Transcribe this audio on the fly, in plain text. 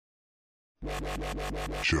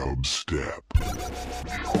Chub Step.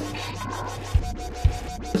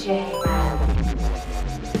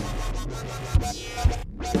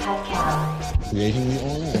 Creating the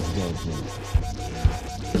oil development.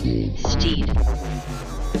 Steed.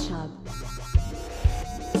 Chub.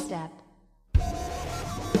 Step.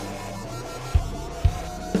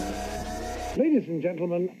 Ladies and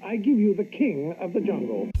gentlemen, I give you the king of the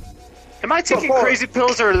jungle. Am I taking crazy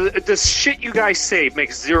pills, or this shit you guys say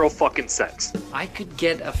makes zero fucking sense? I could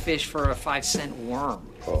get a fish for a 5-cent worm.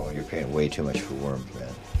 Oh, you're paying way too much for worms,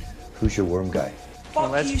 man. Who's your worm guy?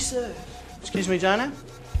 Fuck you, sir. Excuse me, Donna?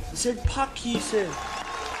 I said fuck you, sir.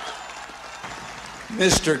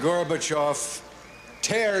 Mr. Gorbachev,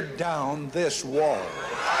 tear down this wall.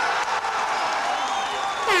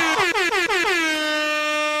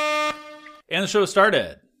 And the show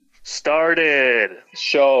started. Show.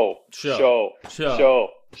 No.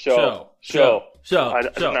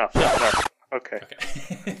 Okay.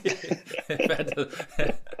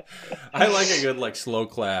 I like a good slow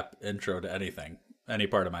clap intro to anything, any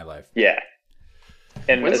part of my life. Yeah.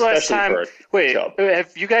 And when's the last time? Wait,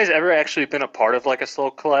 have you guys ever actually been a part of a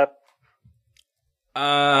slow clap?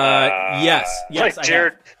 Yes. Like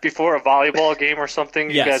Jared before a volleyball game or something.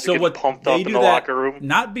 You guys get pumped up in the locker room.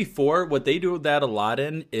 Not before. What they do that a lot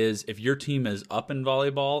in is if your team is up in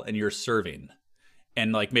volleyball and you're serving,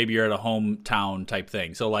 and maybe you're at a hometown type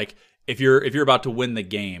thing. So if you're about to win the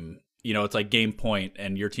game, it's game point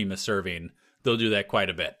and your team is serving, they'll do that quite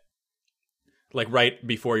a bit. Right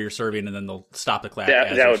before you're serving, and then they'll stop the clap.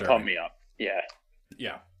 That would pump me up. Yeah.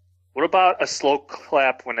 Yeah. What about a slow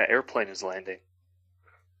clap when an airplane is landing?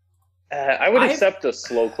 I would accept a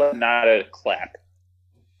slow clap, not a clap.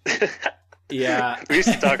 Yeah. We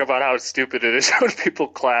used to talk about how stupid it is when people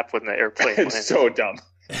clap when the airplane lands. It's so dumb.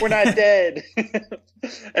 We're not dead.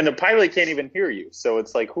 And the pilot can't even hear you. So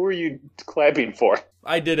it's who are you clapping for?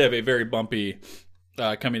 I did have a very bumpy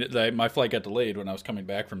my flight got delayed when I was coming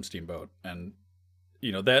back from Steamboat. And,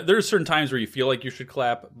 there's certain times where you feel like you should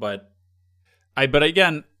clap, but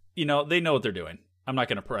again, they know what they're doing. I'm not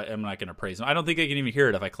gonna praise them. I don't think they can even hear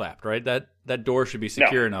it if I clapped. Right? That door should be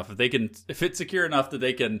secure enough. If it's secure enough that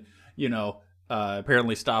they can,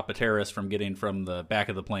 apparently stop a terrorist from getting from the back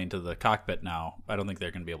of the plane to the cockpit. Now, I don't think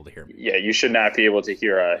they're going to be able to hear me. Yeah, you should not be able to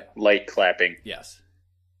hear a light clapping. Yes.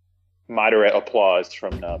 Moderate applause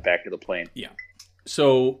from the back of the plane. Yeah.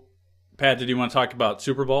 So, Pat, did you want to talk about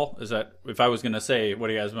Super Bowl? Is that if I was going to say what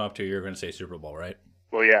are you guys been up to, you're going to say Super Bowl, right?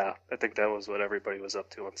 Well, yeah, I think that was what everybody was up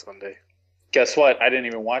to on Sunday. Guess what? I didn't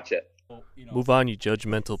even watch it. Well, Move on, you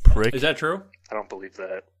judgmental prick. Is that true? I don't believe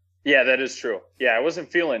that. Yeah, that is true. Yeah, I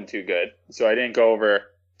wasn't feeling too good, so I didn't go over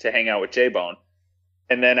to hang out with J-Bone.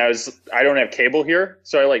 And then I don't have cable here,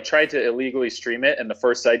 so I tried to illegally stream it, and the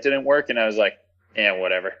first site didn't work, and I was like,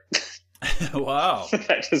 whatever. Wow.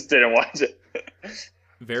 I just didn't watch it.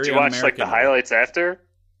 Very Did you watch the highlights after?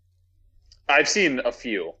 I've seen a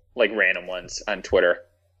few, random ones on Twitter.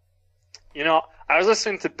 I was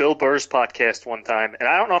listening to Bill Burr's podcast one time, and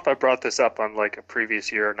I don't know if I brought this up on a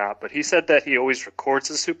previous year or not, but he said that he always records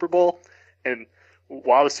the Super Bowl, and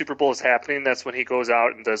while the Super Bowl is happening, that's when he goes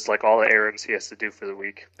out and does all the errands he has to do for the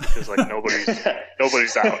week because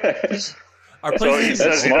nobody's out. So he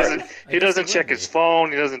says he doesn't check his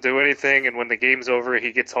phone, he doesn't do anything, and when the game's over,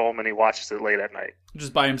 he gets home and he watches it late at night.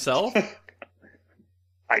 Just by himself?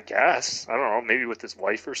 I guess. I don't know, maybe with his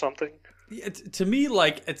wife or something. To me,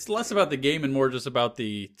 it's less about the game and more just about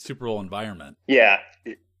the Super Bowl environment. Yeah.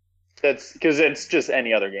 That's because it's just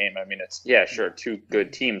any other game. I mean, it's, sure, two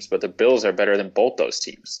good teams, but the Bills are better than both those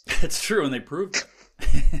teams. It's true, and they proved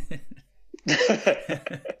it.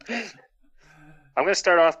 I'm going to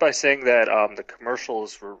start off by saying that the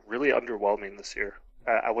commercials were really underwhelming this year.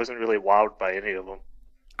 I wasn't really wowed by any of them.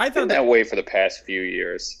 I've been that way for the past few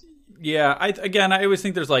years. Yeah, I always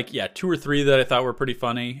think there's 2 or 3 that I thought were pretty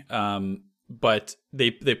funny. But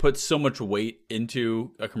they put so much weight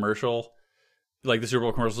into a commercial, the Super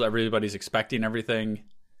Bowl commercials. Everybody's expecting everything,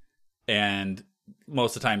 and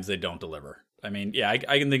most of the times they don't deliver. I mean, I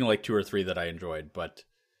can think of 2 or 3 that I enjoyed, but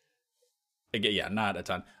not a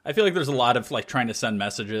ton. I feel like there's a lot of trying to send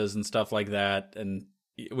messages and stuff like that, and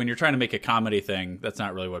when you're trying to make a comedy thing, that's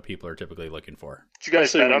not really what people are typically looking for. Did you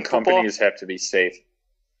guys bet on companies have to be safe?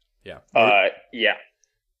 Yeah. Yeah.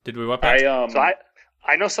 Did we what?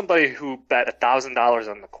 I know somebody who bet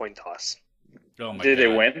 $1,000 on the coin toss. Oh my! Did they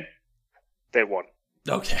win? They won.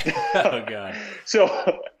 Okay. Oh god. So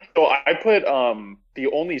I put the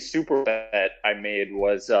only super bet I made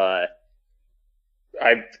was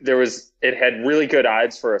it had really good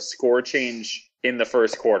odds for a score change in the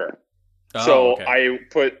first quarter. Oh, so okay.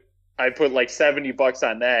 I put like $70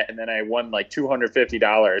 on that, and then I won like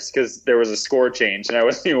 $250 because there was a score change, and I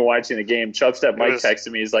wasn't even watching the game. Chubstep Mike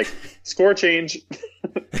texted me. He's like, "Score change."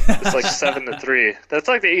 It's like 7-3. That's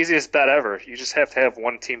like the easiest bet ever. You just have to have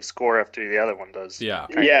one team score after the other one does. Yeah.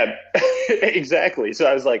 Yeah, exactly. So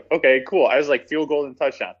I was like, okay, cool. I was like, field goal and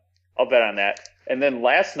touchdown. I'll bet on that. And then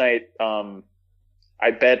last night,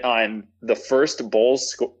 I bet on the first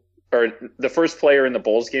Bulls or the first player in the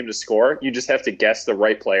Bulls game to score. You just have to guess the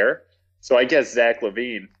right player. So I guessed Zach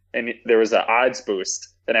LaVine, and there was an odds boost,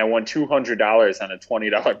 and I won $200 on a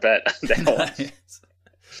 $20 bet on that one.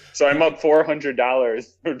 So I'm up $400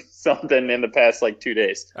 or something in the past like 2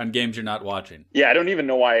 days. On games you're not watching. Yeah, I don't even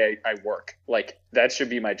know why I work. Like, that should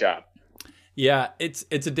be my job. Yeah, it's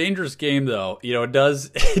a dangerous game though. You know, it does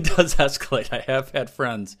escalate. I have had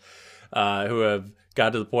friends who have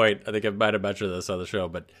got to the point, I think I might have mentioned this on the show,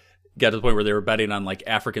 but got to the point where they were betting on like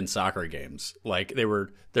African soccer games. Like there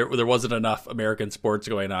wasn't enough American sports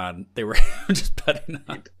going on. They were just betting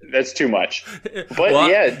on. That's too much. But well,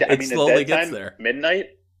 yeah, I it mean, slowly at that gets time, there. Midnight.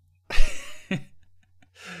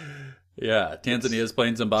 Yeah, Tanzania's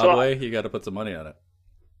playing Zimbabwe. You got to put some money on it.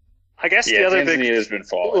 I guess the other big, Tanzania has been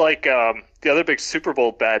falling. like the other big Super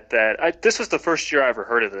Bowl bet that this was the first year I ever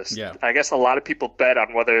heard of this. Yeah. I guess a lot of people bet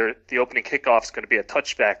on whether the opening kickoff is going to be a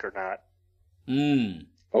touchback or not.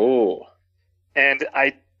 Oh. And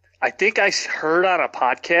I think I heard on a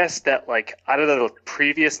podcast that like out of the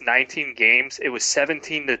previous 19 games, it was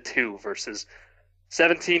 17-2 versus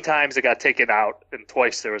 17 times it got taken out and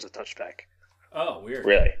twice there was a touchback. Oh, weird.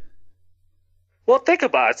 Really? Well, think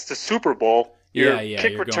about it. It's the Super Bowl. Your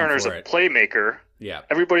kick you're returner's going a for it. playmaker. Yeah.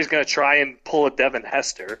 Everybody's going to try and pull a Devin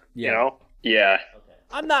Hester, you know? Yeah.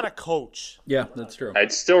 I'm not a coach. Yeah, that's true.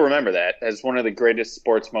 I'd still remember that as one of the greatest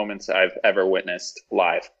sports moments I've ever witnessed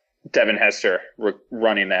live. Devin Hester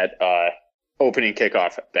running that opening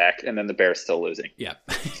kickoff back, and then the Bears still losing. Yeah.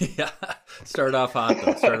 Yeah. Started off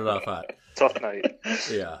hot. Tough night.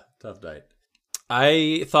 Yeah, tough night.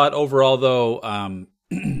 I thought overall, though,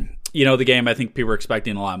 you know, the game, I think people were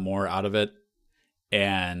expecting a lot more out of it,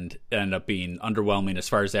 and it ended up being underwhelming as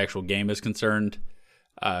far as the actual game is concerned.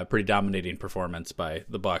 Pretty dominating performance by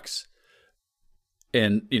the Bucs.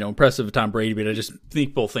 And, you know, impressive of Tom Brady, but I just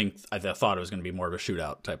think I thought it was going to be more of a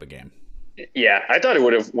shootout type of game. Yeah, I thought it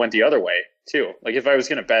would have went the other way, too. Like, if I was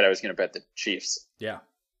going to bet, I was going to bet the Chiefs. Yeah.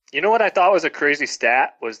 You know what I thought was a crazy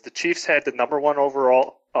stat was the Chiefs had the number 1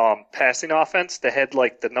 overall passing offense. They had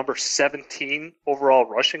like the number 17 overall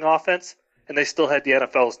rushing offense, and they still had the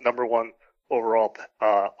NFL's number 1 overall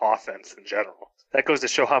offense in general. That goes to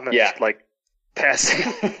show how much like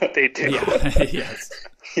passing they do. Yeah. Yes.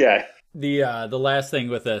 Yeah. The last thing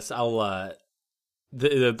with this, I'll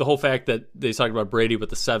the whole fact that they talked about Brady with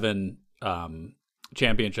the 7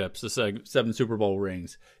 championships, the 7 Super Bowl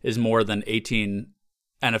rings, is more than 18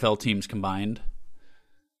 NFL teams combined.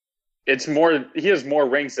 It's more. He has more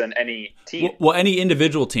rings than any team. Well, any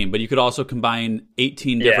individual team, but you could also combine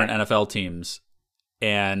 18 different NFL teams,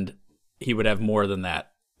 and he would have more than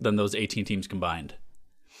those 18 teams combined.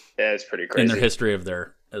 Yeah, it's pretty crazy in their history of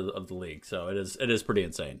the league. So it is pretty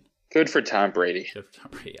insane. Good for Tom Brady.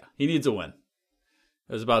 Yeah, he needs a win.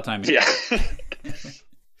 It was about time.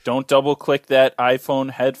 Don't double click that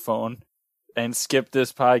iPhone headphone and skip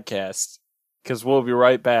this podcast, because we'll be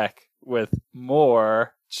right back with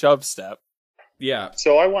more Chubstep. Yeah.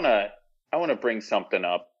 So I want to bring something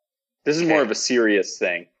up. This is more of a serious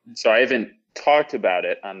thing. So I haven't talked about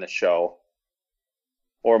it on the show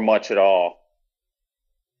or much at all.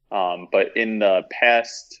 But in the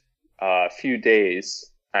past few days,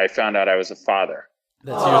 I found out I was a father.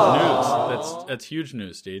 That's huge news. That's huge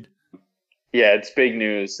news, dude. Yeah, it's big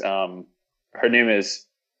news. Her name is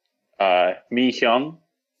Mi Hyung.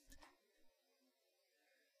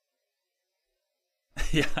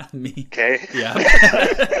 Yeah, me. Okay. Yeah.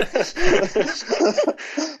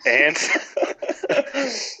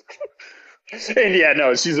 and yeah,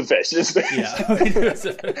 no, she's a fish. Yeah.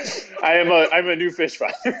 I'm a new fish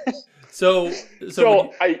father. So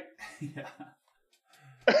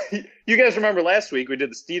you guys remember last week we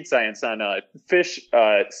did the Steed Science on fish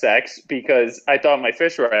sex because I thought my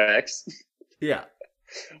fish were X. Yeah.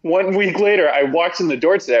 1 week later, I walked in the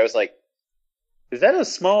door today. I was like, is that a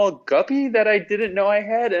small guppy that I didn't know I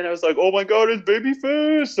had? And I was like, oh my God, it's baby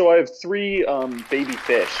fish. So I have 3 baby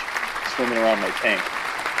fish swimming around my tank.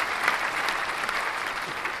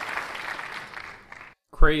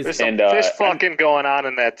 Crazy. There's some fish fucking going on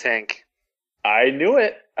in that tank. I knew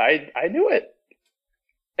it. I knew it.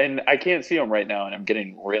 And I can't see them right now, and I'm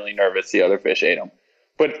getting really nervous. The other fish ate them.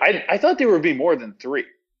 But I thought there would be more than 3.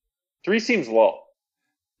 3 seems low.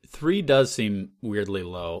 3 does seem weirdly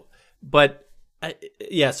low. But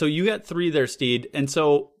so you got 3 there, Steed, and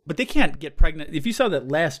so, but they can't get pregnant. If you saw that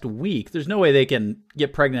last week, there's no way they can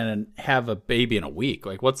get pregnant and have a baby in a week.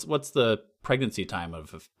 Like, what's the pregnancy time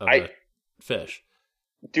of a fish?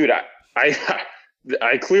 Dude,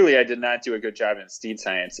 I clearly I did not do a good job in Steed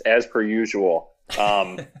science as per usual.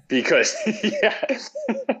 Because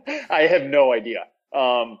I have no idea.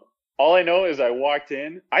 All I know is I walked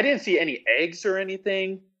in. I didn't see any eggs or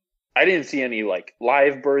anything. I didn't see any like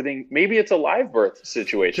live birthing. Maybe it's a live birth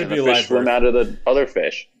situation. The fish swim out of the other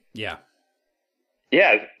fish. Yeah.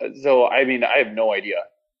 Yeah. So I mean, I have no idea.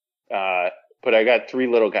 But I got 3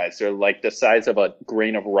 little guys. They're like the size of a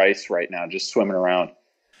grain of rice right now, just swimming around.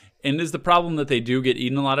 And is the problem that they do get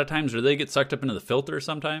eaten a lot of times, or they get sucked up into the filter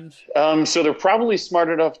sometimes? So they're probably smart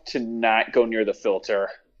enough to not go near the filter.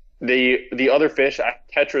 The other fish,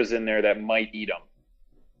 tetras in there that might eat them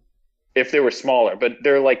if they were smaller, but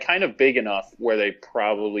they're like kind of big enough where they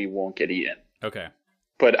probably won't get eaten. Okay.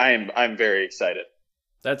 But I'm very excited.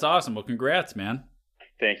 That's awesome. Well, congrats, man.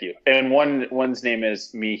 Thank you. And one's name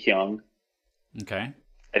is Mi Hyung. Okay.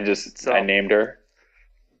 I named her.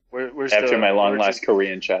 Where's after my long lost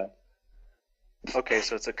Korean child. Okay,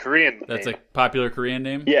 so it's a Korean That's name. a popular Korean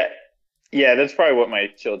name? Yeah, that's probably what my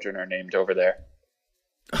children are named over there.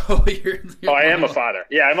 Oh, you're I am a father.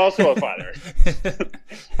 Yeah, I'm also a father.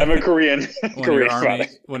 I'm a Korean father.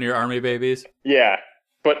 One of your army babies? Yeah,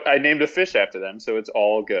 but I named a fish after them, so it's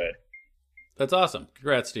all good. That's awesome.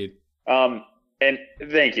 Congrats, Steve. And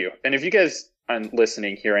thank you. And if you guys are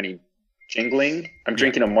listening hear any jingling, I'm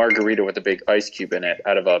drinking a margarita with a big ice cube in it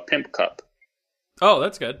out of a pimp cup. Oh,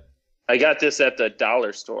 that's good. I got this at the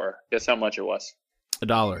dollar store. Guess how much it was?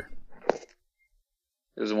 $1.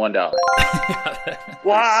 It was $1.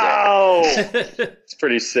 Wow! It's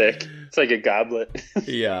pretty sick. It's like a goblet.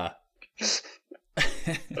 Yeah.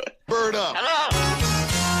 Bird up.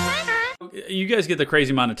 You guys get the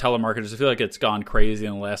crazy amount of telemarketers. I feel like it's gone crazy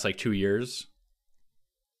in the last 2 years.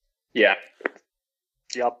 Yeah.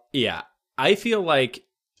 Yep. Yeah. I feel like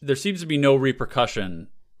there seems to be no repercussion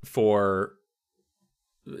for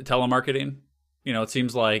telemarketing. It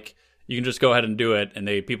seems like you can just go ahead and do it and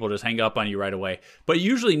people just hang up on you right away. But you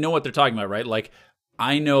usually know what they're talking about, right? Like,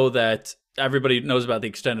 I know that everybody knows about the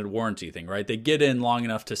extended warranty thing, right? They get in long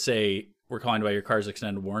enough to say, we're calling about your car's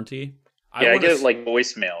extended warranty. I get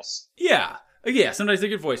voicemails. Yeah. Sometimes they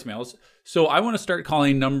get voicemails. So I want to start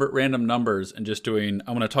calling random numbers and just doing,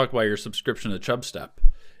 I want to talk about your subscription to ChubStep.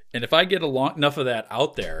 And if I get enough of that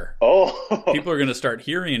out there, people are going to start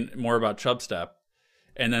hearing more about ChubStep.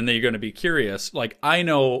 And then they're going to be curious. Like, I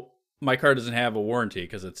know my car doesn't have a warranty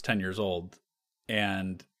because it's 10 years old.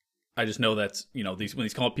 And I just know that's, when these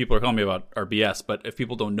people are calling me about our BS. But if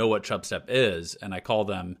people don't know what ChubStep is and I call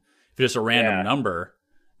them, if it's just a random number,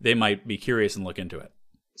 they might be curious and look into it.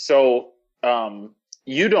 So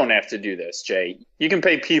you don't have to do this, Jay. You can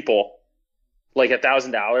pay people like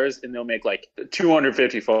 $1,000 and they'll make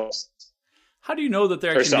 250 phones. How do you know that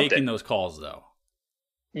they're actually making those calls, though?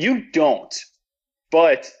 You don't.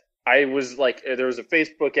 But I was there was a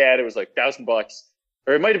Facebook ad. It was $1,000,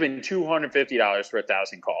 or it might have been $250 for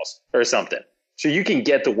 1,000 calls or something. So you can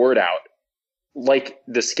get the word out, like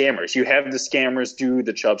the scammers. You have the scammers do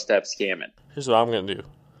the ChubStep scamming. Here's what I'm gonna do.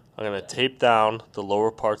 I'm gonna tape down the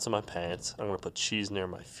lower parts of my pants. I'm gonna put cheese near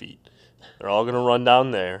my feet. They're all gonna run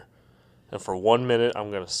down there, and for 1 minute,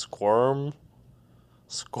 I'm gonna squirm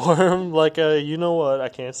like a you-know-what. I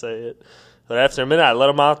can't say it. But after a minute, I let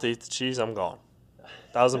them out to eat the cheese. I'm gone.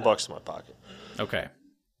 $1,000 in my pocket. Okay.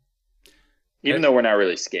 Even though we're not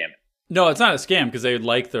really scamming. No, it's not a scam because they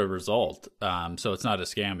like the result. So it's not a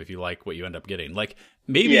scam if you like what you end up getting.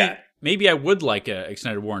 Maybe I would like an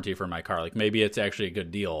extended warranty for my car. Maybe it's actually a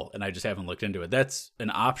good deal and I just haven't looked into it. That's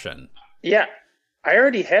an option. Yeah. I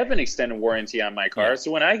already have an extended warranty on my car. Yeah.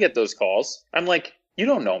 So when I get those calls, I'm like, you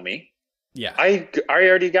don't know me. Yeah. I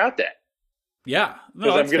already got that. Yeah.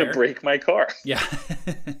 Because I'm going to break my car. Yeah.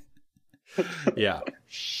 Yeah.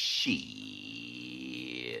 Shit.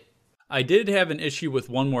 I did have an issue with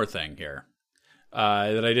one more thing here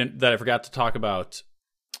that I forgot to talk about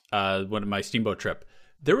when my steamboat trip.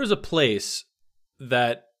 There was a place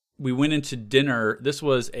that we went into dinner. This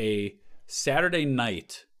was a Saturday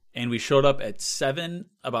night, and we showed up at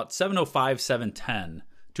about 7:05, 7:10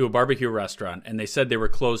 to a barbecue restaurant, and they said they were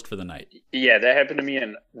closed for the night. Yeah, that happened to me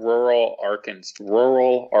in rural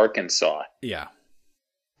Arkansas. Yeah.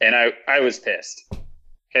 And I was pissed.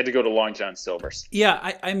 Had to go to Long John Silver's.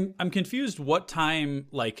 Yeah, I'm confused what time,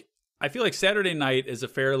 I feel like Saturday night is a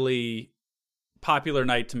fairly popular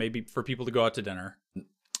night to maybe for people to go out to dinner.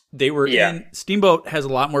 They were in Steamboat has a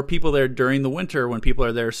lot more people there during the winter when people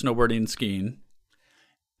are there snowboarding and skiing.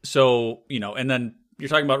 So, and then you're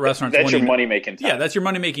talking about restaurants. That's your money making time. Yeah, that's your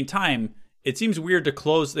money making time. It seems weird to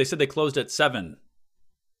close. They said they closed at 7.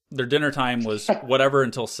 Their dinner time was whatever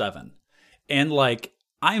until 7. And like,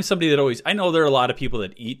 I'm somebody that I know there are a lot of people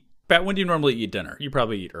that eat. Pat, when do you normally eat dinner? You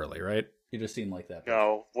probably eat early, right? You just seem like that.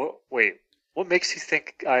 No, wait. What makes you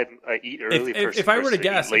think I eat early? If I were to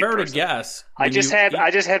guess, I just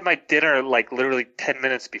had my dinner like literally 10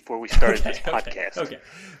 minutes before we started this podcast. Okay.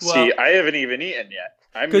 Well, see, I haven't even eaten yet.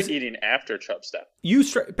 I'm eating after Chub Step.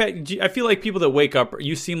 Pat, I feel like people that wake up.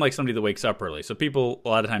 You seem like somebody that wakes up early. So people a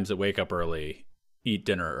lot of times that wake up early eat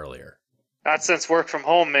dinner earlier. Not since work from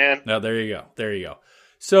home, man. No, there you go.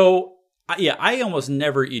 So I almost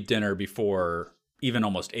never eat dinner before even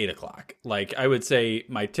almost 8 o'clock. Like I would say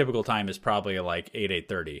my typical time is probably like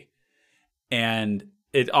 8:30. And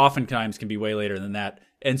it oftentimes can be way later than that.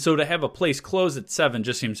 And so to have a place close at 7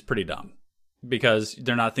 just seems pretty dumb because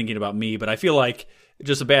they're not thinking about me. But I feel like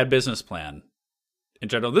just a bad business plan in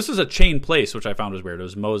general. This is a chain place, which I found was weird. It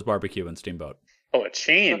was Moe's Barbecue and Steamboat. Oh, a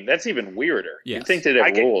chain? That's even weirder. Yes. You'd think they'd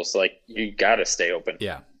have rules. Like, you got to stay open.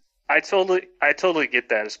 Yeah. I totally get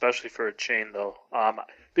that, especially for a chain, though.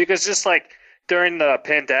 Because just like during the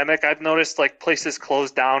pandemic, I've noticed like places close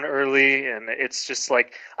down early, and it's just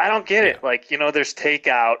like I don't get it. Like there's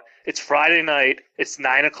takeout. It's Friday night. It's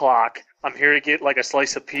 9 o'clock. I'm here to get like a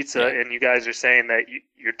slice of pizza, and you guys are saying that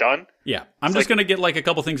you're done. Yeah, I'm just gonna get like a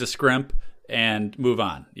couple things of scrimp and move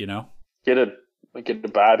on. Get a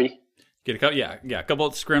Bobby. Get a couple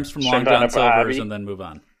of scrimps from Long John Silver's, and then move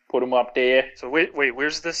on. Put them up there. So wait,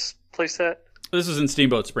 where's this place at? This is in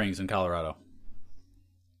Steamboat Springs in Colorado.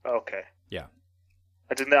 Okay. Yeah.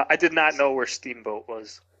 I did not know where Steamboat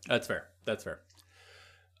was. That's fair. There's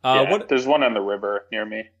one on the river near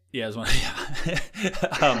me. Yeah, there's one.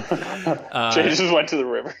 Jay just went to the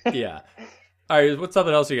river. Yeah. All right, what's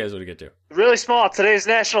something else you guys want to get to? Really small. Today's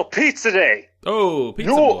National Pizza Day. Oh,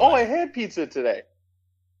 pizza boy. Oh, I had pizza today.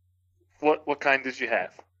 What kind did you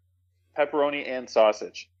have? Pepperoni and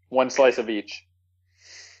sausage. One slice of each.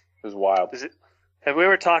 It was wild. Have we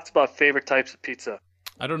ever talked about favorite types of pizza?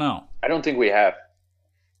 I don't know. I don't think we have.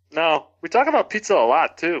 No, we talk about pizza a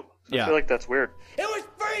lot too. So Yeah. I feel like that's weird. It was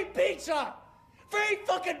free pizza! Free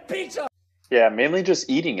fucking pizza! Yeah, mainly just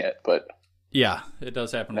eating it, but Yeah, it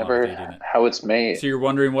does happen a lot never with eating it. how it's made. So you're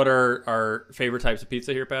wondering what are our favorite types of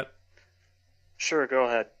pizza here, Pat? Sure, go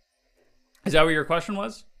ahead. Is that what your question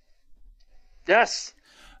was? Yes.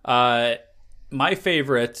 My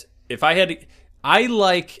favorite, I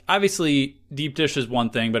like, obviously deep dish is one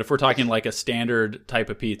thing, but if we're talking like a standard type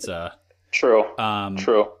of pizza. True.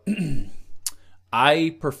 True.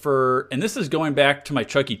 I prefer, and this is going back to my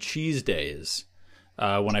Chuck E. Cheese days,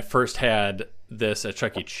 when I first had this at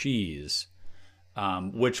Chuck E. Cheese,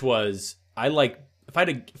 which was, if I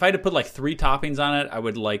had to put like 3 toppings on it, I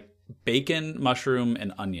would like bacon, mushroom,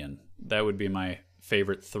 and onion. That would be my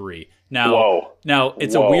favorite 3. Now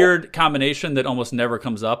it's a weird combination that almost never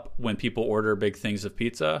comes up when people order big things of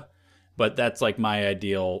pizza, but that's like my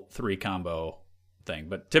ideal 3 combo thing.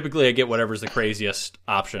 But typically I get whatever's the craziest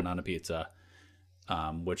option on a pizza,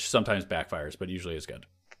 which sometimes backfires, but usually is good.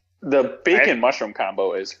 The bacon mushroom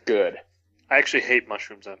combo is good. I actually hate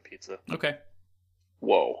mushrooms on pizza. Okay.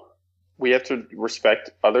 Whoa. We have to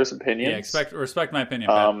respect others' opinions. Yeah, respect my opinion,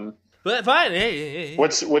 Pat. But fine. Hey.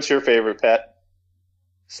 What's your favorite, Pat?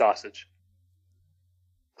 Sausage.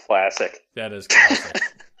 Classic. That is classic.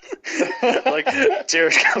 Like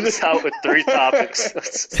Jared comes out with 3 topics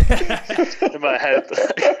in my head.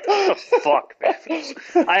 Fuck,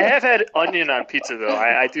 man. I have had onion on pizza though.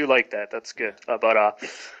 I do like that. That's good. But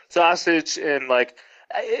sausage and like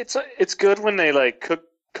it's good when they like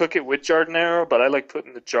cook it with giardiniera, but I like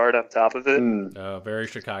putting the jard on top of it. Very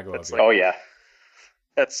Chicago of you. Oh yeah.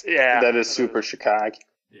 That is super Chicago.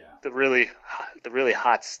 Yeah. The really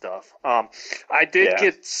hot stuff. I did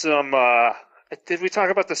get some. Did we talk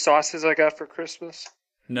about the sauces I got for Christmas?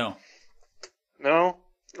 No. No?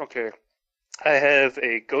 Okay. I have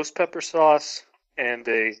a ghost pepper sauce and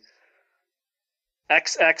a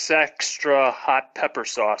XX extra hot pepper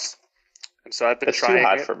sauce. And so I've been trying it.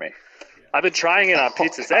 That's too hot for me. I've been trying it on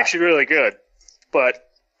pizza. It's actually really good. But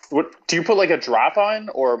do you put like a drop on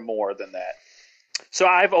or more than that? So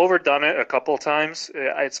I've overdone it a couple of times.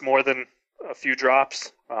 It's more than a few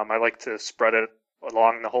drops. I like to spread it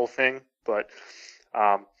along the whole thing, but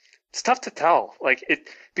it's tough to tell. Like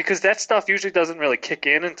because that stuff usually doesn't really kick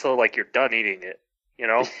in until like you're done eating it. You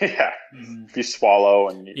know? Yeah. If you swallow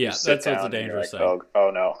and you sit down, a dangerous thing.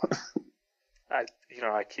 Oh no.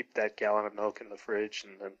 I keep that gallon of milk in the fridge,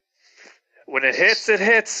 and then when it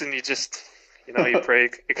hits, and you just you pray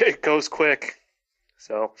it goes quick.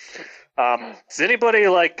 So, does anybody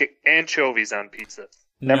like anchovies on pizza?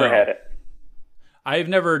 Never had it. I've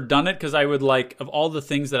never done it because I would like, of all the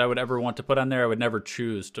things that I would ever want to put on there, I would never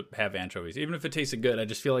choose to have anchovies. Even if it tasted good, I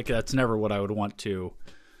just feel like that's never what I would want to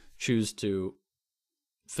choose to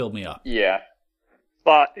fill me up. Yeah.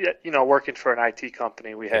 But, working for an IT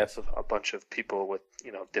company, we have a bunch of people with,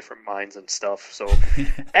 different minds and stuff. So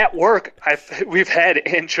at work, we've had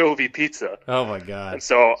anchovy pizza. Oh, my God. And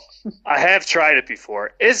so I have tried it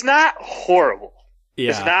before. It's not horrible.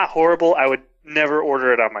 Yeah. It's not horrible. I would never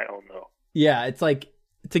order it on my own, though. Yeah, it's like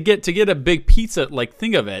to get a big pizza, like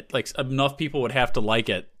think of it, like enough people would have to like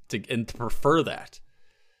it and to prefer that,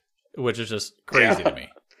 which is just crazy to me.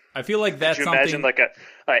 I feel like that's something. Could you imagine like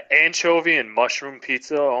a anchovy and mushroom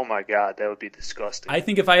pizza? Oh my God, that would be disgusting. I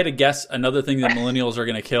think if I had to guess another thing that millennials are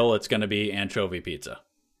going to kill, it's going to be anchovy pizza.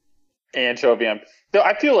 Anchovy.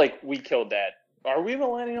 I feel like we killed that. Are we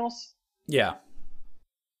millennials? Yeah.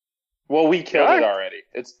 Well, we killed it already.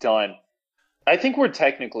 It's done. I think we're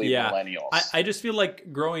technically millennials. I just feel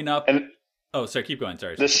like growing up. Oh, sorry, keep going.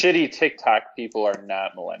 Sorry. The shitty TikTok people are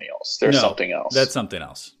not millennials. They're something else. That's something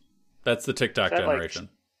else. That's the TikTok generation.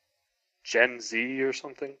 Like Gen Z or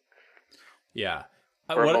something? Yeah.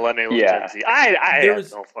 Or millennial Gen Z. I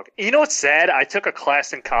have no fucking. You know what's sad? I took a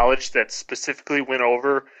class in college that specifically went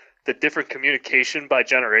over the different communication by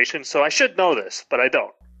generation, so I should know this, but I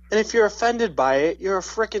don't. And if you're offended by it, you're a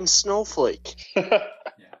frickin' snowflake.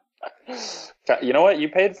 You know what? You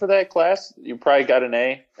paid for that class. You probably got an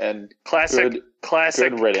A. And classic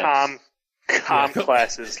good com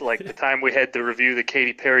classes, like the time we had to review the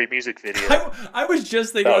Katy Perry music video. I was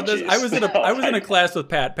just thinking about this. I was in a class with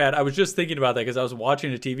Pat. I was just thinking about that because I was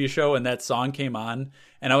watching a TV show and that song came on,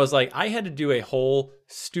 and I was like, I had to do a whole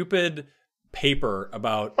stupid paper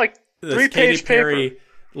about like this Katy Perry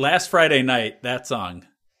last Friday night. That song.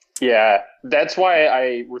 Yeah, that's why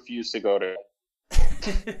I refuse to go to.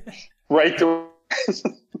 Right through.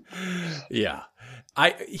 Yeah.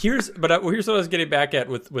 Here's what I was getting back at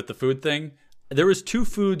with the food thing. There was two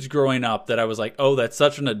foods growing up that I was like, oh, that's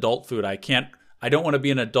such an adult food. I don't want to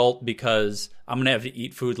be an adult because I'm going to have to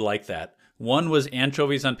eat food like that. One was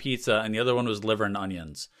anchovies on pizza and the other one was liver and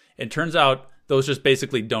onions. It turns out those just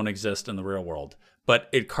basically don't exist in the real world. But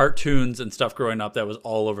in cartoons and stuff growing up, that was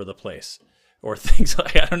all over the place. Or things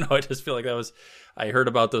like, I don't know, I just feel like I heard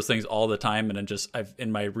about those things all the time, and I've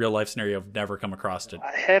in my real life scenario, I've never come across it.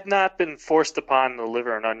 I have not been forced upon the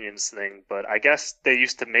liver and onions thing, but I guess they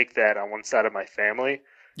used to make that on one side of my family.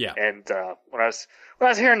 Yeah. And when I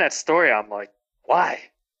was hearing that story, I'm like, why?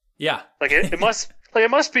 Yeah. Like it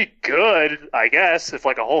must be good, I guess, if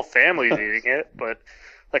like a whole family's eating it, but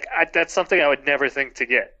like that's something I would never think to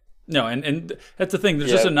get. No, and that's the thing.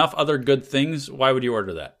 There's just enough other good things. Why would you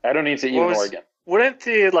order that? I don't need to eat in Oregon. Wouldn't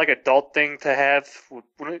the like adult thing to have?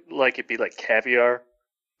 Wouldn't it be like caviar?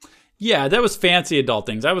 Yeah, that was fancy adult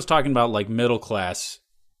things. I was talking about like middle class,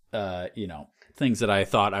 things that I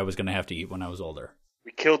thought I was going to have to eat when I was older.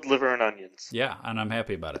 We killed liver and onions. Yeah, and I'm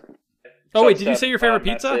happy about it. Oh wait, did you say your favorite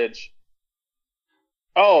pizza? Message.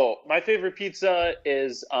 Oh, my favorite pizza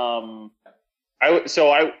is when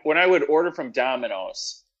I would order from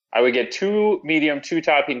Domino's. I would get 2 medium, 2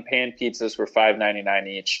 topping pan pizzas for $5.99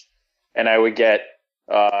 each, and I would get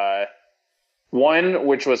one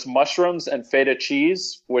which was mushrooms and feta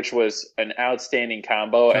cheese, which was an outstanding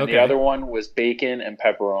combo, and the other one was bacon and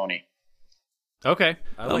pepperoni. Okay,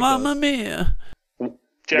 I like Mamma mia!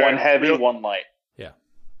 Jared, one heavy, one light. Yeah.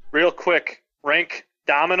 Real quick, rank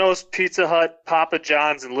Domino's, Pizza Hut, Papa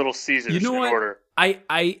John's, and Little Caesars in order.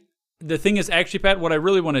 The thing is, actually, Pat, what I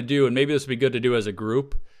really want to do, and maybe this would be good to do as a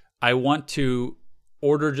group, I want to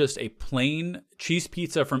order just a plain cheese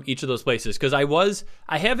pizza from each of those places. Because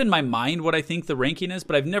I have in my mind what I think the ranking is,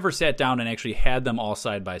 but I've never sat down and actually had them all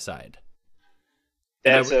side by side.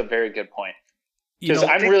 That's a very good point. Because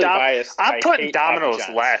I'm really biased. I'm putting Domino's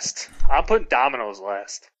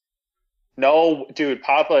last. No, dude,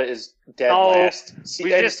 Papa is dead last. See,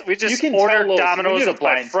 we just ordered Domino's with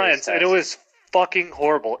my friends, and it was fucking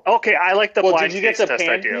horrible. Okay, I like the blind taste test idea.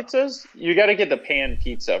 Did you get the pan pizzas? You got to get the pan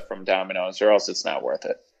pizza from Domino's, or else it's not worth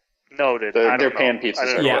it. No, dude, their pan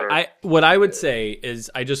pizzas. Yeah, what I would say is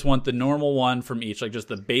I just want the normal one from each, like just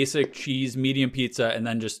the basic cheese medium pizza, and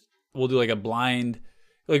then we'll do like a blind.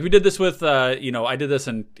 Like we did this with, I did this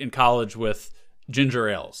in college with ginger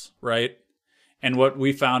ales, right? And what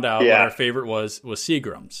we found out, what our favorite was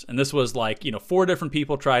Seagram's, and this was like 4 different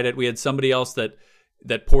people tried it. We had somebody else that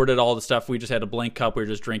poured it all the stuff. We just had a blank cup. We were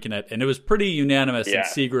just drinking it. And it was pretty unanimous that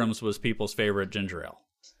Seagram's was people's favorite ginger ale.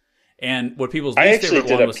 And what people's least favorite one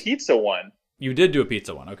was... I actually did a pizza one. You did do a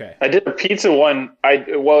pizza one, okay. I did a pizza one.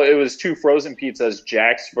 It was 2 frozen pizzas,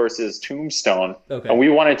 Jack's versus Tombstone. Okay. And we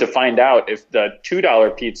wanted to find out if the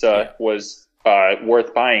 $2 pizza was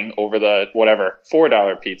worth buying over the whatever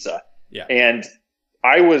 $4 pizza. Yeah. And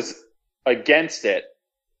I was against it,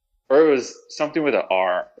 or it was something with an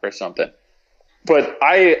R or something. But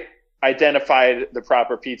I identified the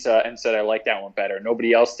proper pizza and said I like that one better.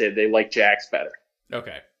 Nobody else did. They liked Jack's better.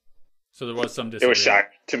 Okay. So there was some It disagreement. was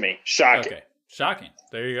shocking to me. Shocking. Okay. Shocking.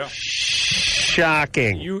 There you go.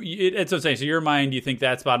 Shocking. It's what I'm saying. So your mind, you think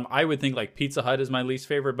that's bottom. I would think like Pizza Hut is my least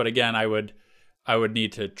favorite, but again, I would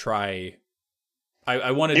need to try.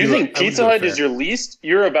 I want to. You think Pizza Hut is your least?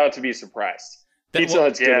 You're about to be surprised. Pizza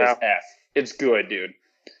Hut's good as F. It's good, dude.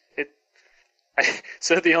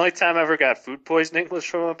 So the only time I ever got food poisoning was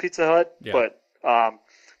from a Pizza Hut, but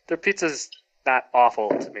their pizza's not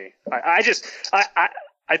awful to me.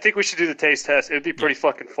 I think we should do the taste test. It would be pretty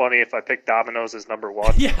fucking funny if I picked Domino's as number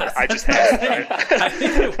 1. Yes, I just had it. I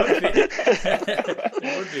think it would be.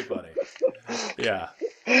 It would be funny. Yeah.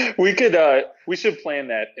 We should plan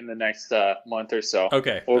that in the next month or so.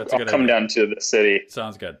 Okay. I'll come down to the city.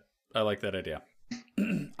 Sounds good. I like that idea.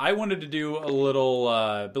 I wanted to do a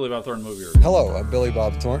little Billy Bob Thornton movie review. Hello, I'm Billy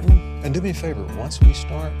Bob Thornton. And do me a favor, once we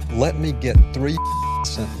start, let me get 3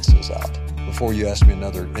 sentences out before you ask me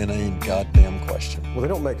another inane goddamn question. Well, they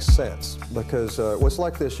don't make sense because it's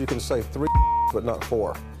like this. You can say 3 but not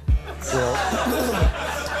 4. You know?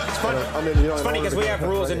 It's funny. It's funny because we have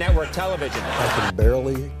rules in network television. I can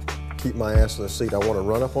barely keep my ass in the seat. I want to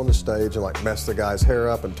run up on the stage and like mess the guy's hair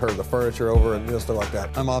up and turn the furniture over and stuff like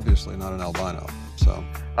that. I'm obviously not an albino, so.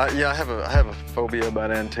 Yeah, I have a phobia about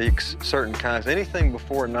antiques, certain kinds. Anything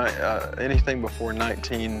before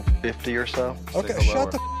 1950 or so. Okay, shut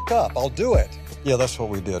the up. I'll do it. Yeah, that's what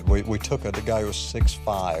we did. We took the guy who was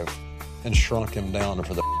 6'5" and shrunk him down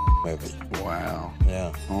for the movie. Wow.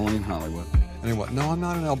 Yeah. Only in Hollywood. Anyway, no, I'm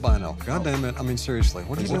not an albino. God damn it. I mean, seriously,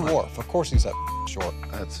 what are you doing? He's a dwarf. Of course he's that short.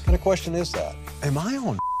 What kind of question is that? Am I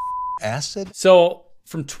on acid? So,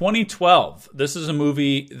 from 2012, this is a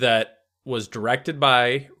movie that was directed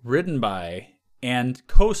by, written by, and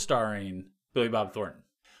co-starring Billy Bob Thornton.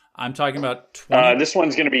 I'm talking about this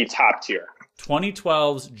one's going to be top tier.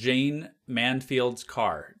 2012's Jane Manfield's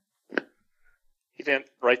Car. He didn't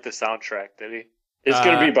write the soundtrack, did he? It's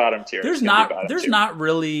going to be bottom tier. There's not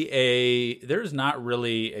really a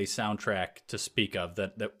soundtrack to speak of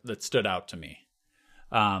that stood out to me.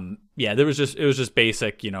 It was just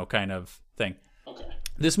basic, kind of thing. Okay.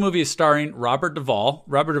 This movie is starring Robert Duvall.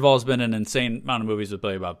 Robert Duvall has been in an insane amount of movies with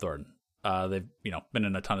Billy Bob Thornton. They've been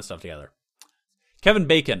in a ton of stuff together. Kevin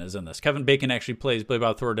Bacon is in this. Kevin Bacon actually plays Billy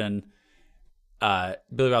Bob Thornton's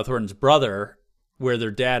brother, where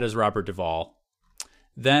their dad is Robert Duvall.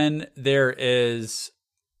 Then there is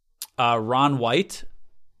Ron White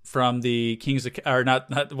from the Kings of, or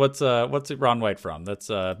not what's Ron White from? That's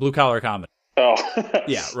Blue Collar Comedy. Oh,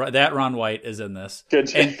 yeah, that Ron White is in this.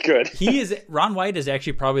 Good. Ron White is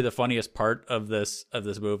actually probably the funniest part of this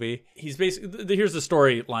movie. He's basically, here's the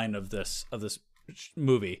storyline of this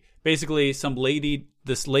movie. Basically,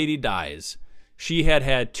 this lady dies. She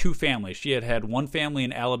had 2 families. She had one family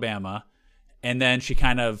in Alabama, and then she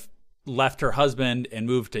kind of left her husband and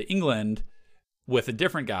moved to England with a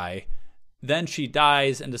different guy. Then she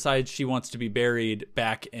dies and decides she wants to be buried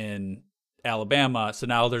back in Alabama. So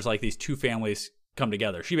now there's like these 2 families come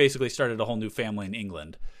together. She basically started a whole new family in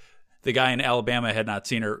England. The guy in Alabama had not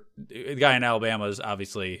seen her. The guy in Alabama is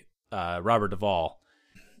obviously Robert Duvall.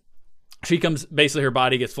 She comes, basically her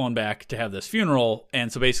body gets flown back to have this funeral.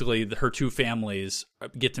 And so basically her 2 families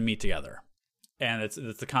get to meet together. And it's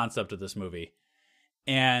the concept of this movie.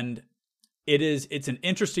 And it's an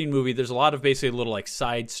interesting movie. There's a lot of basically little like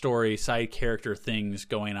side story, side character things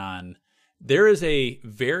going on. There is a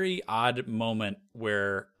very odd moment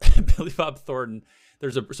where Billy Bob Thornton,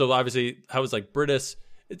 so obviously I was like British.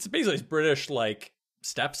 It's basically his British like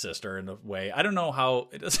stepsister in a way. I don't know how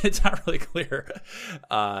it's not really clear.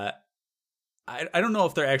 I don't know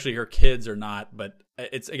if they're actually her kids or not, but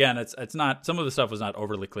it's not, some of the stuff was not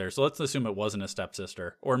overly clear. So let's assume it wasn't a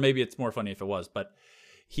stepsister, or maybe it's more funny if it was, but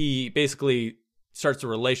he basically starts a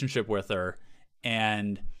relationship with her,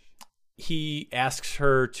 and he asks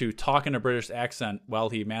her to talk in a British accent while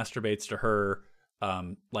he masturbates to her,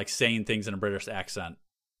 like saying things in a British accent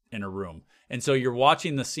in a room. And so you're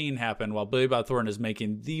watching the scene happen while Billy Bob Thornton is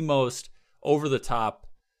making the most over-the-top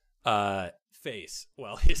face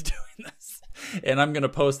while he's doing this. And I'm going to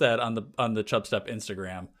post that on the Chubstep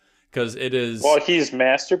Instagram, because it is... While he's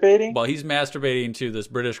masturbating? While he's masturbating to this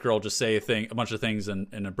British girl just say a bunch of things in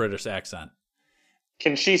a British accent.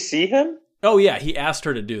 Can she see him? Oh, yeah. He asked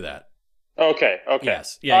her to do that. Okay.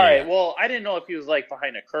 Yes. Yeah. All yeah, right. yeah. Well, I didn't know if he was like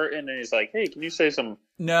behind a curtain and he's like, "Hey, can you say some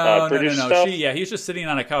No. British stuff?" He's just sitting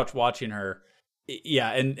on a couch watching her.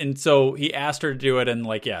 Yeah, and so he asked her to do it, and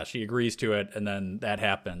like, yeah, she agrees to it, and then that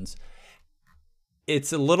happens.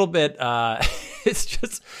 It's a little bit, it's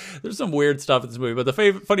just, there's some weird stuff in this movie, but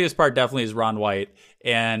the funniest part definitely is Ron White,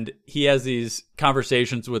 and he has these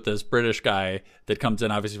conversations with this British guy that comes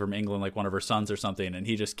in, obviously from England, like one of her sons or something, and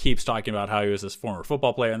he just keeps talking about how he was this former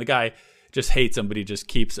football player, and the guy just hates him, but he just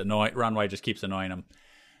keeps Ron White just keeps annoying him.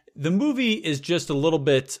 The movie is just a little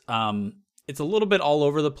bit, it's a little bit all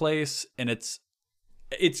over the place, and it's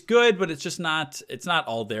good, but it's just not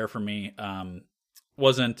all there for me.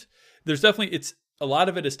 There's definitely, a lot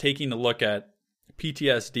of it is taking a look at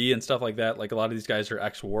PTSD and stuff like that. Like a lot of these guys are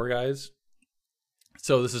ex-war guys.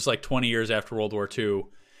 So this is like 20 years after World War II.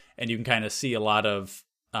 And you can kind of see a lot of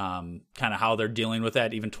kind of how they're dealing with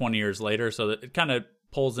that even 20 years later. So that it kind of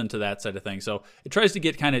pulls into that side of things. So it tries to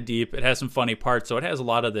get kind of deep. It has some funny parts. So it has a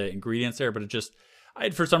lot of the ingredients there, but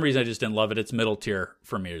for some reason, I just didn't love it. It's middle tier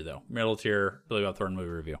for me, though. Middle tier Billy Bob Thornton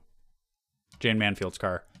movie review. Jane Manfield's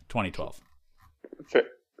Car, 2012.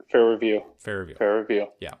 Fair review. Fair review.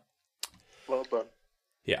 Yeah. Well done.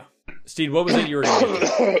 Yeah. Steve, what was it you were going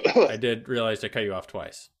to do? I did realize I cut you off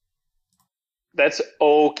twice. That's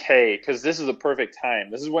okay, because this is a perfect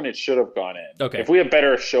time. This is when it should have gone in. Okay. If we had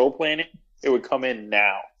better show planning, it would come in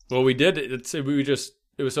now. Well, we did. It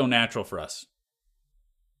was so natural for us.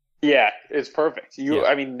 Yeah, it's perfect.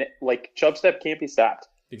 I mean, like, Chubstep can't be stopped.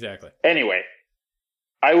 Exactly. Anyway,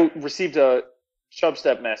 I received a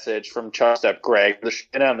Chubstep message from Chubstep Greg,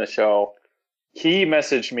 the on the show. He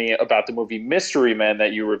messaged me about the movie Mystery Men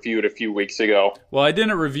that you reviewed a few weeks ago. Well, I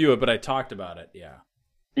didn't review it, but I talked about it. Yeah.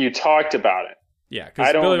 You talked about it. Yeah,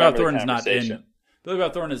 because Billy Bob Thornton is not in. Billy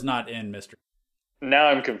Bob Thornton is not in Mystery. Now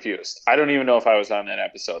I'm confused. I don't even know if I was on that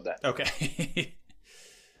episode then. Okay.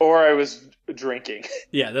 Or I was drinking.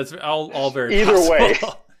 Yeah, that's all very Either possible. way.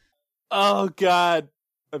 Oh, God.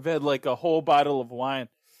 I've had like a whole bottle of wine.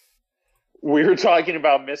 We were talking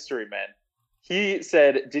about Mystery Men. He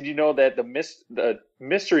said, did you know that the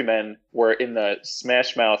Mystery Men were in the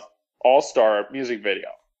Smash Mouth All-Star music video?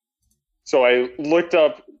 So I looked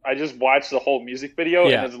up, I just watched the whole music video,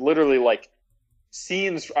 and it's literally like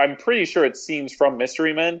scenes, I'm pretty sure it's scenes from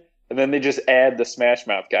Mystery Men, and then they just add the Smash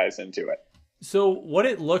Mouth guys into it. So what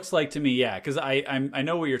it looks like to me, yeah, because I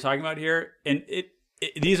know what you're talking about here, and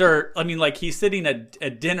these are, I mean, like he's sitting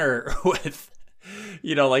at dinner with,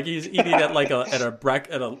 like he's eating at like at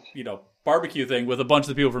a barbecue thing with a bunch of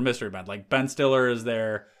the people from Mystery Men. Like Ben Stiller is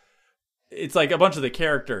there. It's like a bunch of the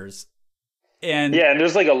characters, and yeah, and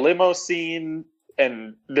there's like a limo scene,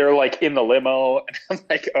 and they're like in the limo, and I'm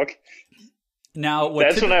like, okay. Now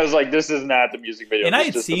that's when I was like, this is not the music video. And I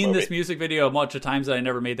had seen this music video a bunch of times that I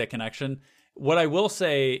never made that connection. What I will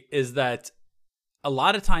say is that a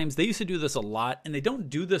lot of times they used to do this a lot, and they don't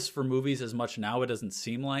do this for movies as much now, it doesn't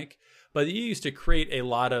seem like, but they used to create a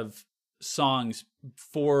lot of songs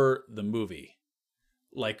for the movie,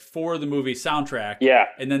 like for the movie soundtrack. Yeah.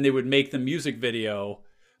 And then they would make the music video.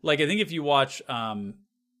 Like, I think if you watch,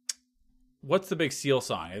 what's the Big Seal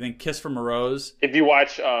song? I think Kiss from a Rose. If you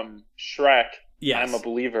watch Shrek, yes. I'm a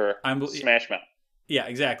Believer, Smash Mouth. Yeah,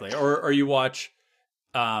 exactly. Or you watch,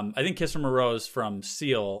 I think Kiss from a Rose from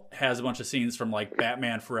Seal has a bunch of scenes from like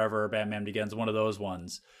Batman Forever, Batman Begins, one of those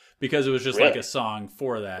ones, because it was just like a song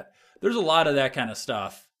for that. There's a lot of that kind of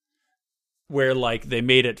stuff where like they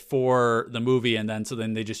made it for the movie, and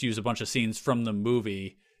then they just use a bunch of scenes from the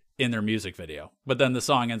movie in their music video. But then the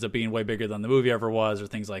song ends up being way bigger than the movie ever was, or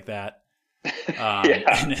things like that.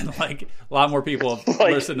 And then like a lot more people have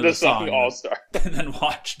listened to the song All-Star and then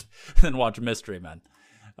watched Mystery Men.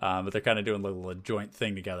 But they're kind of doing a little joint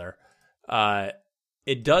thing together.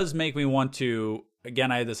 It does make me want to,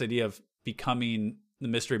 again, I had this idea of becoming the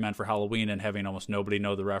Mystery Men for Halloween and having almost nobody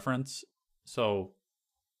know the reference. So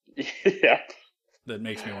yeah, that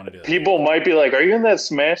makes me want to do that. People might be like, are you in that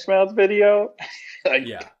Smash Mouth video?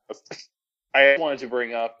 Yeah. I wanted to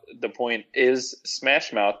bring up the point, is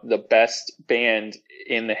Smash Mouth the best band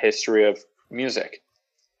in the history of music?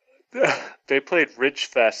 They played Ridge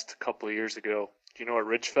Fest a couple of years ago. Do you know what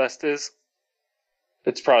Ridge Fest is?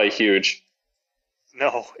 It's probably huge.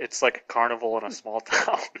 No, it's like a carnival in a small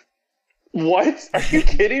town. What? Are you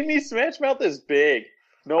kidding me? Smash Mouth is big.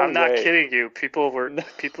 No way. I'm not kidding you. People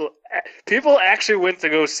actually went to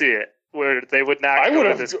go see it. Where they would not. I go would to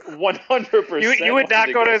have this 100%. You would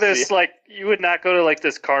not go to this you would not go to like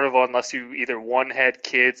this carnival unless you either one had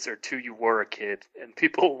kids or two you were a kid, and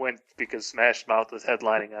people went because Smash Mouth was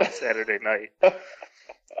headlining on Saturday night.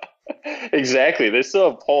 Exactly. They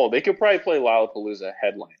still have Paul. They could probably play Lollapalooza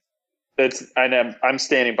headline. I'm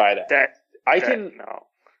standing by that. No.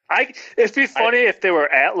 It'd be funny if they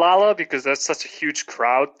were at Lala because that's such a huge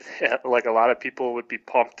crowd. Like a lot of people would be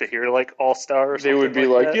pumped to hear like All Star. They would be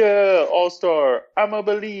like, "Yeah, All Star, I'm a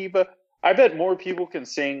believer." I bet more people can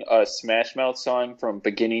sing a Smash Mouth song from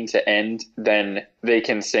beginning to end than they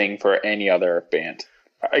can sing for any other band.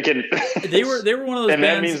 They were one of those and bands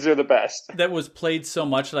that means they're the best. That was played so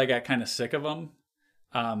much that I got kind of sick of them.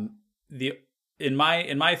 In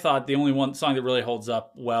my thought, the only one song that really holds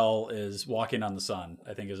up well is "Walking on the Sun."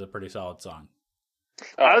 I think is a pretty solid song.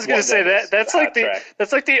 I was gonna say that's like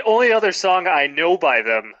the only other song I know by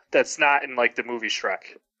them that's not in like the movie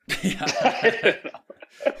Shrek.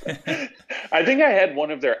 I think I had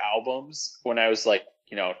one of their albums when I was like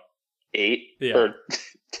 8 or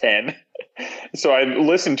 10, so I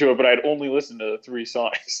listened to it, but I'd only listened to the 3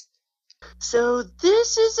 songs. So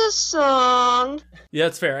this is a song. Yeah,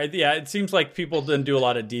 it's fair. It seems like people didn't do a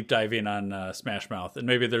lot of deep diving on Smash Mouth, and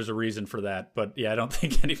maybe there's a reason for that. But yeah, I don't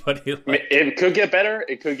think anybody. It could get better.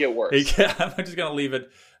 It could get worse. I'm just gonna leave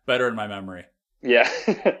it better in my memory. Yeah.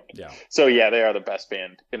 Yeah. So yeah, they are the best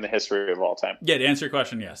band in the history of all time. Yeah, to answer your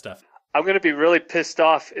question, yeah, Steph. I'm gonna be really pissed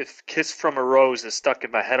off if "Kiss from a Rose" is stuck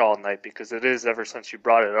in my head all night because it is ever since you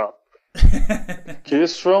brought it up.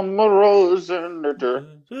 Kiss from a rose and I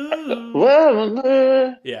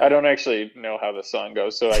don't actually know how the song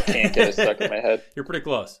goes, so I can't get it stuck in my head. You're pretty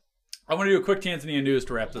close. I want to do a quick Tanzania news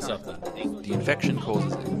to wrap this up then. The infection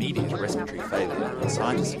causes immediate respiratory failure, and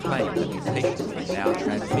scientists claim that the infection is now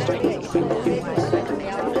transmitted.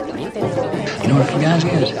 You know what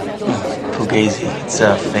Fugazi is? Fugazi, it's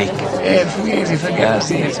a fake. Yeah, Fugazi,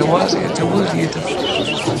 Fugazi, it's a wazi, it's a woozy, it's a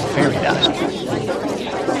fairy dust.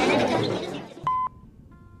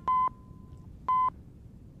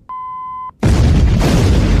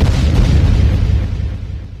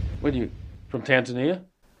 What are you, from Tanzania?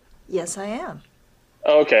 Yes, I am.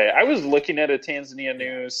 Okay, I was looking at a Tanzania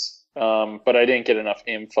news, but I didn't get enough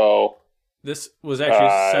info. This was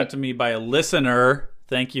actually sent to me by a listener.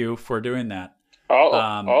 Thank you for doing that.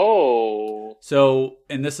 So,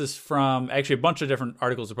 and this is from actually a bunch of different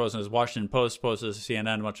articles are posted. As Washington Post posted,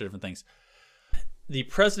 CNN, a bunch of different things. The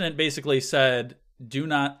president basically said, do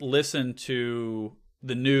not listen to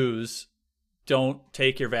the news. Don't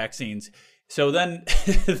take your vaccines. So then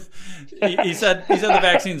he said the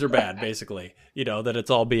vaccines are bad, basically, that it's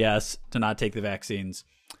all BS to not take the vaccines.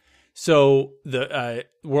 So the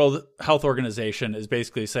World Health Organization is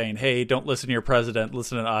basically saying, hey, don't listen to your president,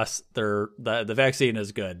 listen to us. The vaccine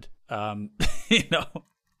is good. A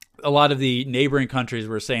lot of the neighboring countries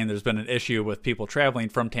were saying there's been an issue with people traveling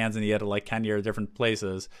from Tanzania to like Kenya or different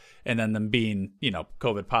places, and then them being,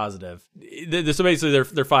 COVID positive. So basically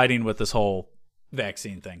they're fighting with this whole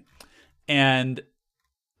vaccine thing. And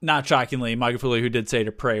not shockingly, Magufuli, who did say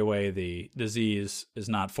to pray away the disease, is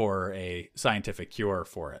not for a scientific cure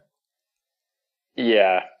for it.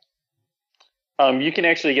 Yeah. You can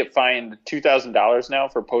actually get fined $2,000 now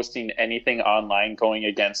for posting anything online going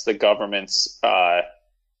against the government's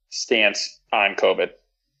stance on COVID.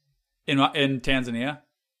 In Tanzania?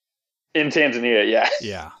 In Tanzania, yeah.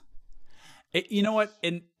 Yeah. You know what?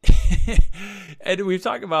 And we've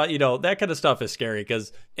talked about, that kind of stuff is scary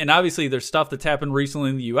and obviously there's stuff that's happened recently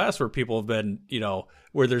in the U.S. where people have been,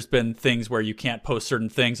 where there's been things where you can't post certain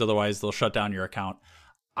things, otherwise they'll shut down your account.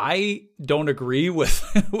 I don't agree with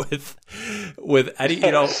any,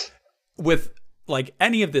 with like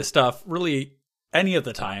any of this stuff, really any of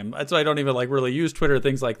the time. That's why I don't even like really use Twitter,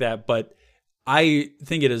 things like that. But I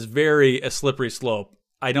think it is a slippery slope.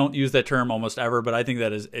 I don't use that term almost ever, but I think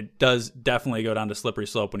it does definitely go down to slippery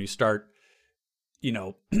slope when you start,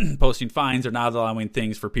 posting fines or not allowing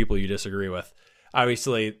things for people you disagree with.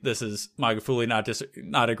 Obviously, this is Magufuli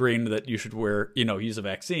not agreeing that you should use a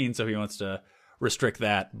vaccine, so he wants to restrict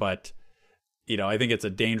that. But, I think it's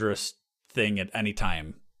a dangerous thing at any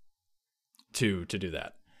time to do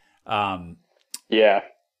that. Yeah.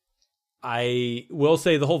 I will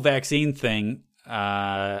say the whole vaccine thing,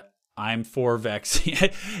 I'm for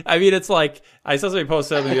vaccine. I mean, it's like, I saw somebody post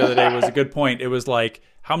something the other day, it was a good point. It was like,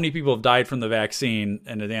 how many people have died from the vaccine?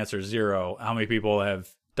 And the answer is 0. How many people have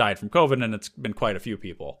died from COVID? And it's been quite a few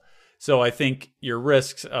people. So I think your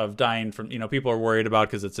risks of dying from, people are worried about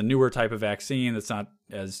because it's a newer type of vaccine that's not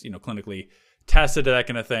as, clinically tested, that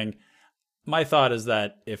kind of thing. My thought is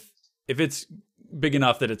that if it's big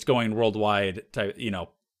enough that it's going worldwide,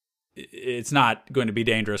 it's not going to be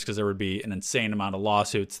dangerous because there would be an insane amount of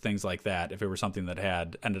lawsuits, things like that, if it were something that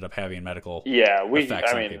ended up having medical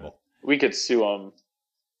effects on people. We could sue them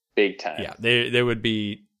big time. Yeah, they would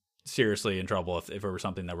be seriously in trouble if it were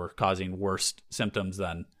something that were causing worse symptoms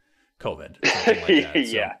than COVID. Like that.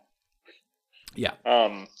 Yeah. Yeah.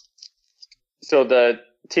 So the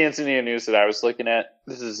Tanzania news that I was looking at,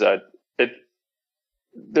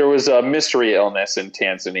 there was a mystery illness in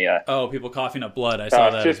Tanzania. Oh, people coughing up blood. I saw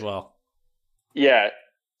that as well. Yeah.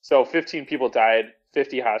 So 15 people died,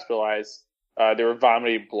 50 hospitalized. They were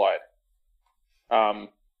vomiting blood.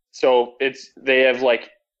 So they have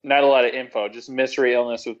like not a lot of info, just mystery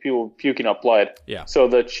illness with people puking up blood. Yeah. So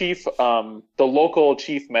the local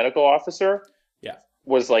chief medical officer,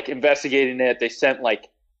 was like investigating it. They sent like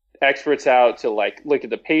experts out to like look at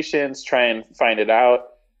the patients, try and find it out.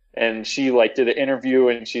 And she like did an interview,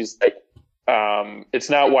 and she's like, it's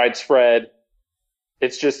not widespread.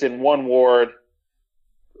 It's just in one ward.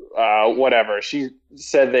 Whatever. She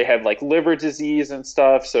said they had like liver disease and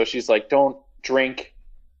stuff. So she's like, don't drink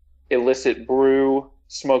illicit brew,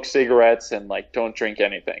 smoke cigarettes, and like don't drink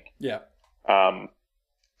anything. Yeah.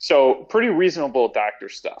 So pretty reasonable doctor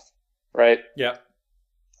stuff, right? Yeah.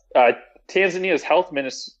 Tanzania's health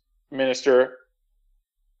minister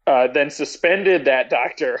then suspended that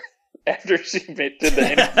doctor after she did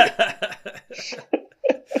the interview.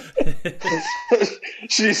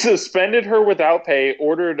 She suspended her without pay,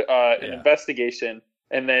 ordered an investigation,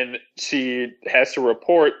 and then she has to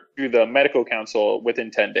report to the medical council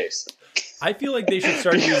within 10 days. I feel like they should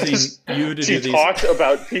start using you to do these. She talked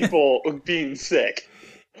about people being sick.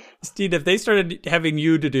 Steed, if they started having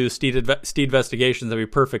you to do Steed investigations, that'd be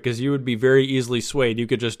perfect, because you would be very easily swayed. You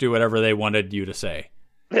could just do whatever they wanted you to say.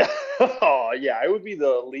 Oh, yeah. I would be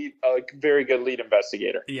the lead, very good lead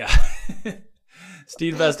investigator. Yeah.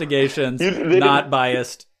 Steed investigations, not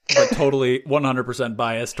biased, but totally 100%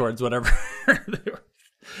 biased towards whatever they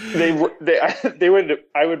were.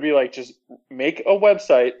 I would be like, just make a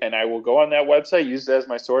website, and I will go on that website, use it as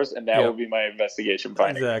my source, and that will be my investigation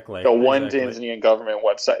finding. Exactly. The one Tanzanian government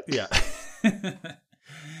website. Yeah.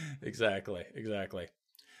 Exactly.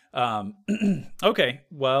 Okay.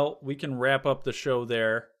 Well, we can wrap up the show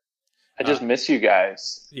there. I just miss you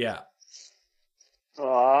guys. Yeah.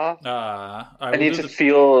 I need to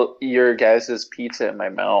feel your guys' pizza in my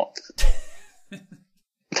mouth.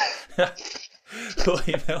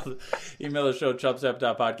 Email the show,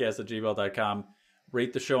 chubstep.podcast@gmail.com.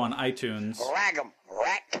 Rate the show on iTunes. Rag 'em.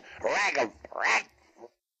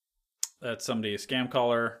 That's somebody, a scam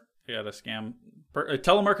caller. Yeah, the scam. A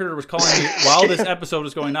telemarketer was calling me while this episode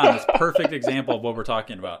was going on. It's a perfect example of what we're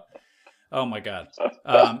talking about. Oh my God.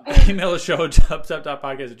 Email the show,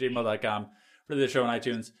 chubstep.podcast@gmail.com. For the show on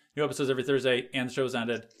iTunes. New episodes every Thursday, and the show's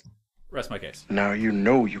ended. Rest my case. Now you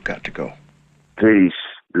know you got to go. Peace.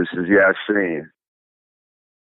 This is Yasin.